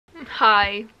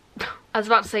Hi. I was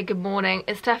about to say good morning.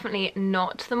 It's definitely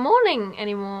not the morning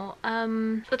anymore.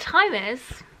 The time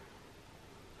is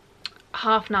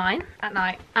 9:30 at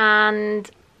night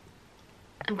and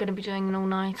I'm gonna be doing an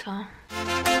all-nighter.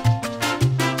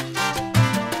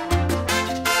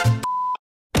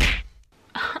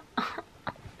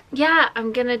 Yeah,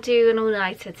 I'm gonna do an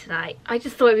all-nighter tonight. I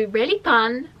just thought it'd be really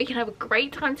fun. We can have a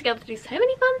great time together to do so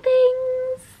many fun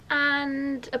things.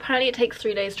 And apparently it takes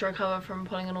 3 days to recover from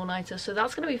pulling an all-nighter, so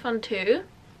that's gonna be fun too.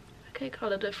 Okay,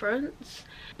 colour difference.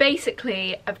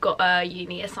 Basically, I've got a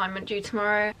uni assignment due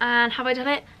tomorrow, and have I done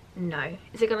it? No.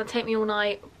 Is it gonna take me all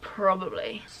night?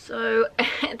 Probably. So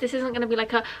this isn't gonna be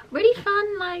like a really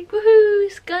fun, like,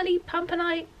 woohoo, girly pamper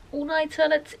night, all-nighter,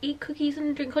 let's eat cookies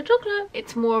and drink hot chocolate.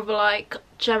 It's more of a like,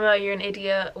 Gemma, you're an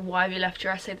idiot, why have you left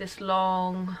your essay this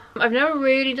long? I've never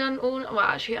really done well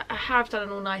actually I have done an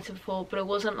all-nighter before, but it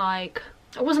wasn't like,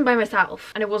 it wasn't by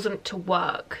myself and it wasn't to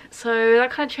work, so that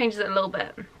kind of changes it a little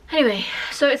bit. Anyway,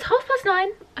 so it's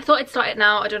 9:30. I thought I'd start it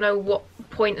now. I don't know what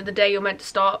point of the day you're meant to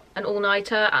start an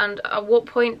all-nighter, and at what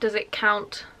point does it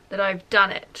count that I've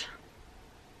done it,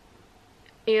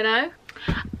 you know?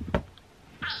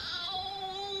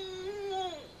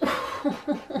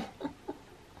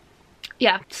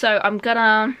 Yeah, so I'm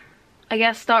gonna, I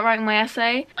guess, start writing my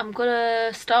essay. I'm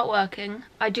gonna start working.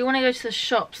 I do want to go to the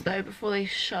shops though before they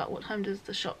shut. What time does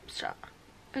the shop shut?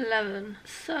 11.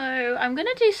 So I'm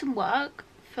gonna do some work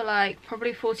for like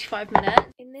probably 45 minutes.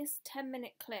 In this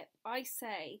 10-minute clip, I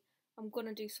say I'm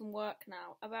gonna do some work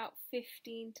now about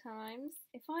 15 times.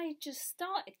 If I had just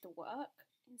started the work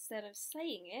instead of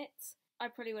saying it, I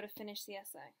probably would have finished the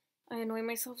essay. I annoy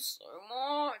myself so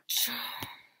much.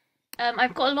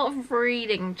 I've got a lot of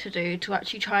reading to do to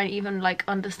actually try and even like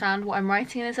understand what I'm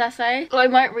writing in this essay. So I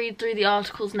might read through the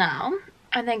articles now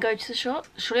and then go to the shop.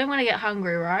 Surely I'm gonna get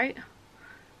hungry, right?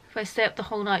 If I stay up the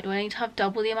whole night, do I need to have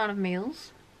double the amount of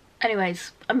meals?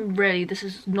 Anyways, this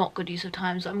is not good use of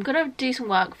time, so I'm gonna do some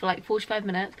work for like 45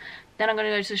 minutes, then I'm gonna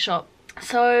go to the shop.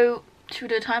 So, should we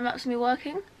do a time lapse of me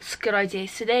working? It's a good idea.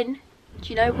 So then, do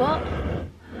you know what?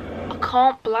 I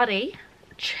can't bloody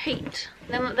cheat.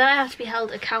 Then I have to be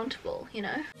held accountable, you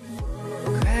know?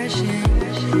 Crashing,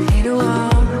 need a wall.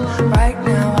 Right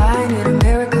now I need a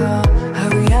miracle.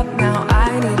 Hurry up now,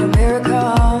 I need a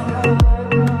miracle.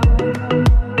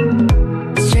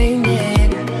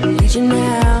 Straining, reaching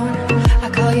out. I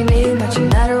call your name but you're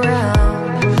not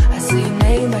around. I see your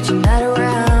name but you're not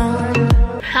around.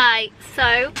 Hi, so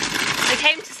I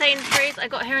came to Sainsbury's. I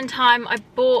got here in time. I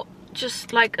bought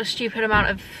just like a stupid amount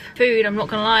of food, I'm not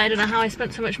gonna lie. I don't know how I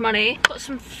spent so much money. Got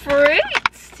some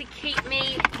fruits to keep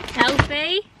me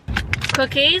healthy,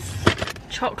 cookies,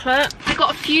 chocolate. I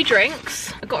got a few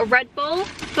drinks. I got a Red Bull.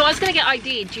 Thought I was gonna get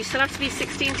ID'd. Do you still have to be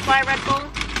 16 to buy a Red Bull?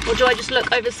 Or do I just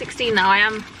look over 16 now? I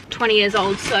am 20 years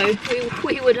old, so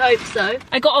we would hope so.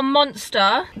 I got a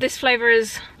Monster. This flavour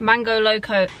is Mango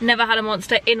Loco. Never had a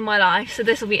Monster in my life, so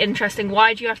this will be interesting.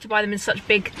 Why do you have to buy them in such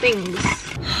big things?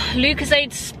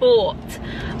 Lucozade Sport.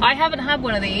 I haven't had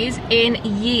one of these in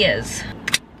years.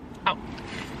 Oh.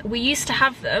 We used to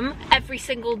have them every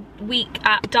single week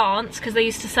at dance, because they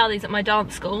used to sell these at my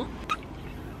dance school.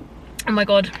 Oh my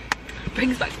god.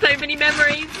 Brings back so many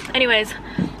memories. Anyways,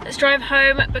 let's drive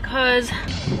home because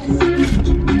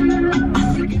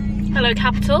hello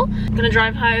Capital. I'm gonna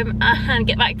drive home and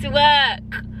get back to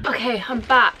work. Okay, I'm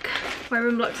back. My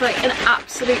room looks like an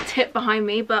absolute tip behind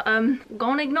me, but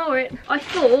gonna ignore it. I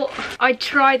thought I'd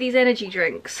try these energy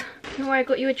drinks. Don't worry, I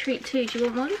got you a treat too. Do you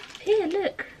want one? Here,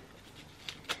 look.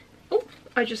 Oh,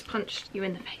 I just punched you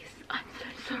in the face. I'm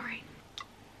so sorry.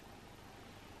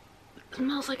 It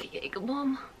smells like a Jaeger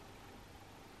bomb.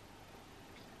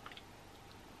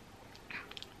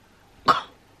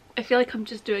 I feel like I'm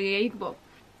just doing a Jaeger bomb.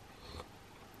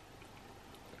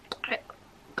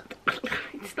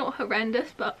 It's not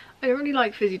horrendous, but I don't really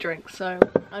like fizzy drinks, so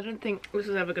I don't think this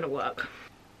is ever gonna work.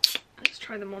 Let's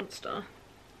try the Monster.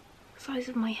 The size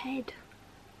of my head.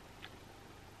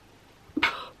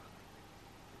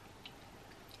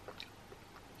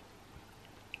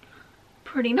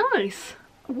 Pretty nice.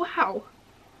 Wow.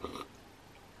 I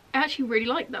actually really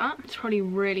like that. It's probably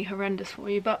really horrendous for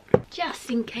you, but just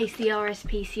in case the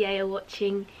RSPCA are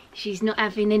watching, she's not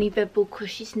having any Red Bull because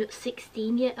she's not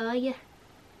 16 yet, are you?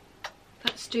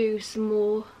 Let's do some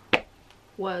more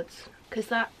words, because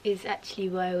that is actually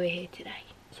why we're here today.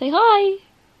 Say hi!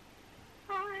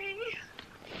 Hi!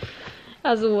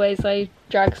 As always, I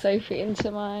drag Sophie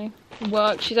into my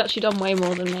work. She's actually done way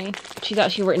more than me. She's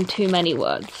actually written too many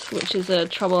words, which is a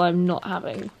trouble I'm not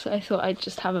having. So I thought I'd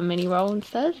just have a mini roll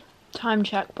instead. Time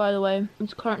check, by the way.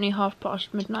 It's currently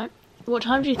midnight. What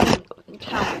time do you think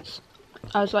counts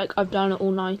I was like, I've done an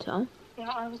all-nighter. Yeah,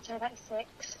 I would say like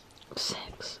 6.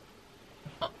 6.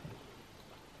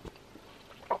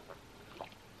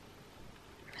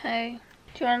 Hey,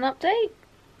 do you want an update?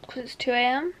 Because it's 2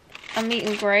 AM. I'm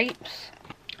eating grapes.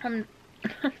 I'm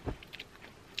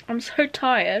so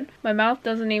tired. My mouth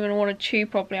doesn't even want to chew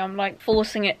properly. I'm like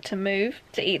forcing it to move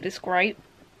to eat this grape.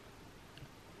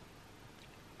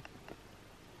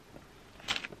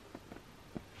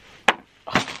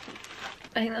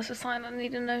 I think that's a sign I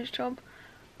need a nose job.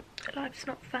 Life's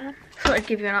not fair. Thought I'd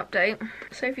give you an update.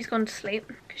 Sophie's gone to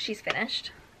sleep because she's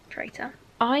finished. Traitor.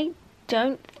 I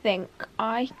don't think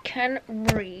I can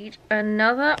read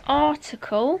another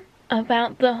article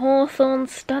about the Hawthorne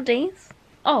studies.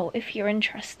 Oh, if you're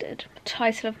interested. The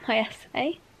title of my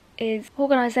essay is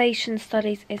Organisation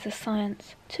Studies is a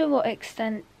Science. To what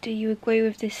extent do you agree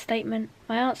with this statement?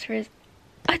 My answer is,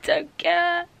 I don't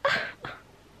care.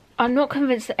 I'm not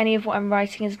convinced that any of what I'm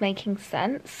writing is making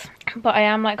sense, but I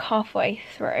am like halfway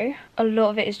through. A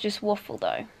lot of it is just waffle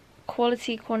though.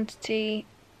 Quality, quantity,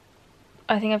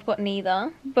 I think I've got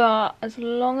neither, but as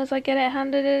long as I get it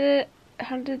handed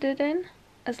in,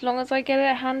 as long as I get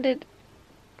it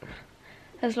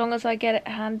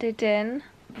handed in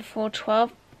before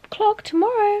 12 o'clock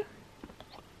tomorrow,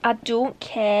 I don't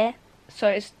care. So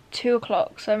it's 2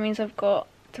 o'clock, so it means I've got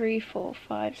 3, 4,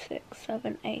 5, 6,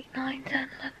 7, 8, 9, 10, 11,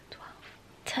 12,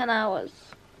 10 hours.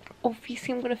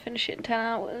 Obviously I'm gonna finish it in 10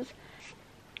 hours.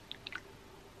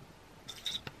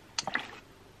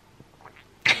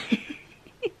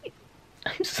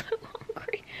 I'm so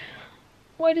hungry.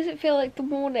 Why does it feel like the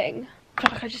morning? I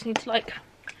feel like I just need to like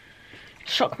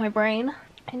shock my brain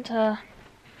into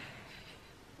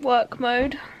work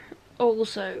mode.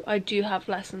 Also, I do have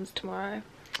lessons tomorrow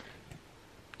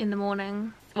in the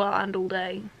morning, well, and all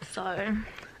day, so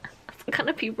it's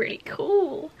gonna be really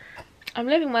cool. I'm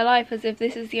living my life as if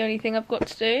this is the only thing I've got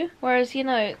to do, whereas, you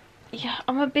know, yeah,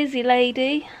 I'm a busy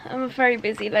lady. I'm a very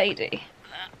busy lady.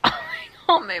 I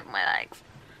can't move my legs.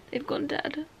 They've gone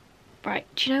dead. Right,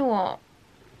 do you know what?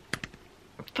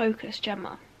 Focus,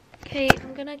 Gemma. Okay,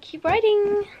 I'm gonna keep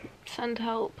writing. Send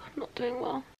help. I'm not doing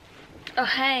well. Oh,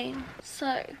 hey.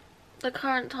 So, the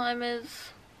current time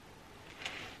is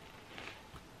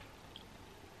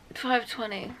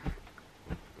 5:20.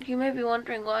 You may be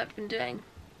wondering what I've been doing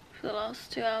for the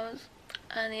last 2 hours.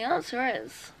 And the answer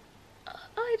is,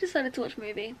 I decided to watch a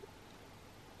movie.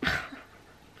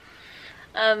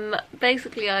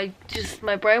 Basically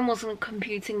my brain wasn't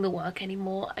computing the work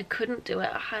anymore. I couldn't do it.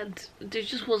 It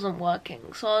just wasn't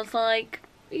working. So I was like,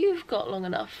 you've got long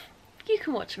enough. You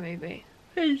can watch a movie.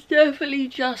 It's definitely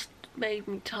just made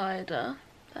me tireder.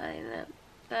 I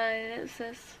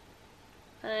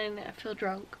feel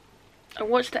drunk. I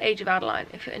watched The Age of Adeline,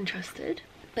 if you're interested.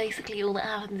 Basically all that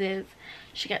happens is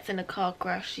she gets in a car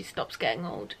crash, she stops getting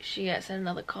old. She gets in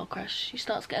another car crash, she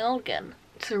starts getting old again.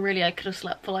 So really I could have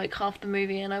slept for like half the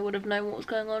movie and I would have known what was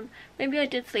going on. Maybe I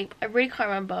did sleep. I really can't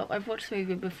remember. I've watched the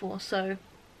movie before, so...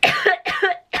 I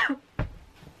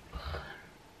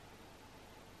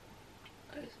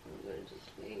just want to go to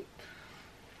sleep.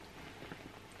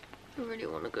 I really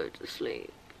want to go to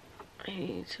sleep. I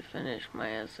need to finish my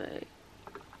essay.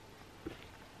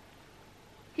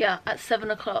 Yeah, at 7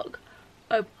 o'clock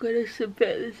I'm gonna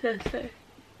submit this essay.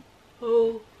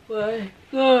 Oh my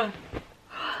god.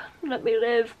 Let me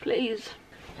live, please.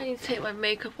 I need to take my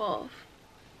makeup off.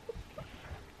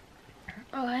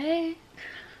 Oh, hey.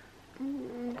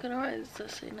 I'm gonna write this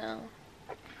essay now.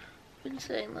 I've been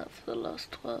saying that for the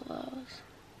last 12 hours.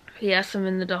 Yes, I'm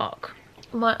in the dark.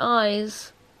 My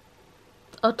eyes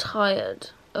are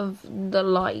tired of the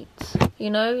light.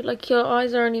 You know, like your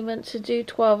eyes are only meant to do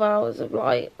 12 hours of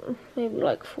light. Maybe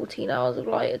like 14 hours of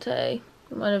light a day.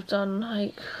 I might have done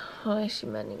like, I see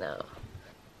many now.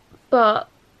 But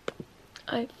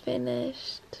I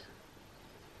finished.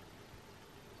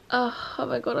 Oh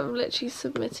my god, I'm literally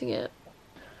submitting it.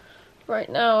 Right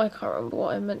now, I can't remember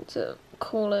what I meant to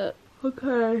call it.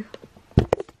 Okay.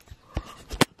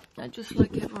 I'd just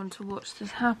like everyone to watch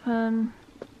this happen.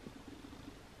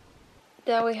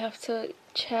 There we have to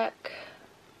check.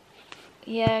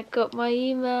 Yeah, got my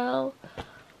email.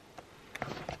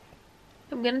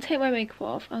 I'm gonna take my makeup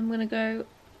off. I'm gonna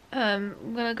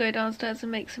go downstairs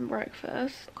and make some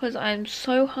breakfast because I'm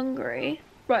so hungry.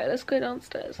 Right, let's go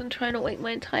downstairs and try not wake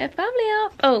my entire family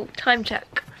up. Oh, time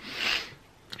check.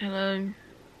 Hello.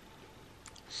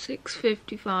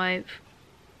 6:55.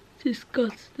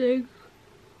 Disgusting.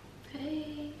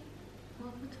 Hey,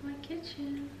 welcome to my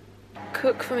kitchen.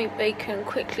 Cook for me bacon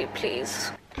quickly,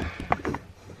 please.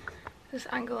 This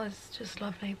angle is just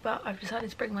lovely, but I've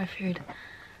decided to bring my food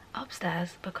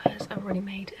upstairs because I've already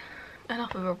made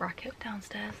enough of a racket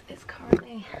downstairs. It's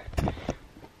currently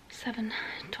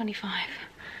 7:25.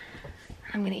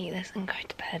 I'm gonna eat this and go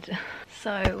to bed.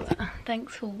 So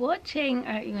thanks for watching.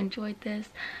 I hope you enjoyed this.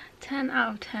 10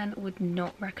 out of 10 would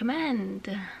not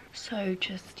recommend. So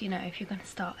just, you know, if you're gonna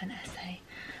start an essay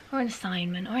or an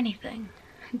assignment or anything,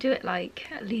 do it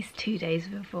like at least 2 days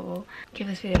before. Give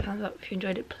this video a thumbs up if you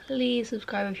enjoyed it. Please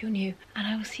subscribe if you're new, and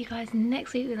I will see you guys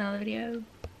next week with another video.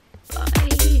 Bye.